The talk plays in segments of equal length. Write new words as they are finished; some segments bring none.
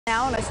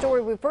Now, in a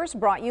story we first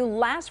brought you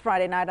last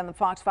Friday night on the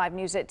Fox 5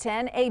 News at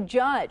 10, a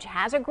judge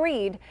has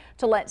agreed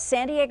to let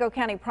San Diego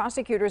County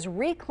prosecutors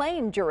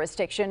reclaim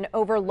jurisdiction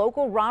over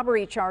local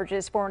robbery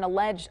charges for an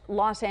alleged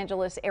Los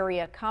Angeles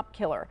area cop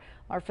killer.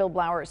 Our Phil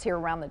Blauer is here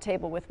around the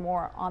table with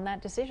more on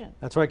that decision.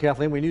 That's right,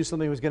 Kathleen. We knew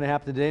something was going to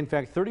happen today. In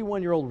fact,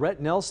 31-year-old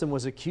Rhett Nelson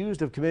was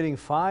accused of committing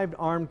 5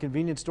 armed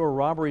convenience store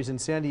robberies in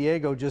San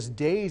Diego just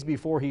days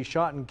before he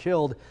shot and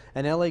killed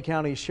an LA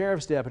County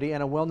sheriff's deputy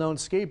and a well-known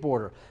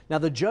skateboarder. Now,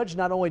 the judge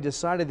not only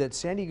decided that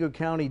San Diego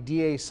County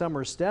DA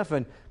Summer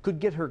Stephan could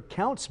get her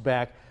counts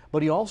back,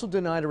 but he also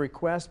denied a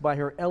request by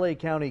her LA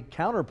County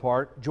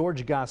counterpart,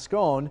 George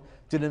Gascon,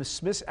 to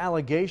dismiss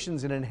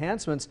allegations and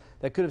enhancements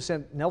that could have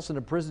sent Nelson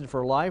to prison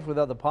for life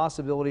without the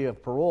possibility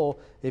of parole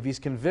if he's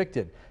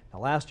convicted. Now,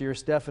 last year,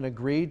 Stephan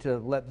agreed to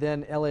let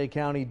then LA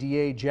County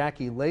DA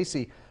Jackie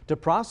Lacey to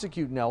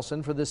prosecute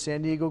Nelson for the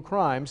San Diego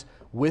crimes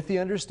with the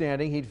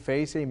understanding he'd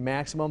face a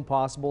maximum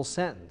possible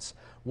sentence.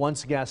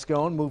 Once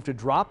Gascon moved to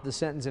drop the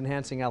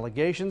sentence-enhancing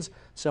allegations,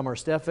 Summer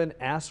Stephan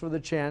asked for the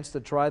chance to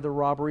try the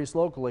robberies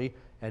locally,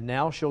 and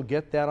now she'll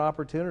get that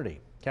opportunity.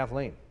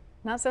 Kathleen.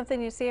 Not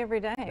something you see every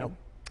day. Nope.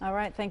 All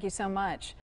right, thank you so much.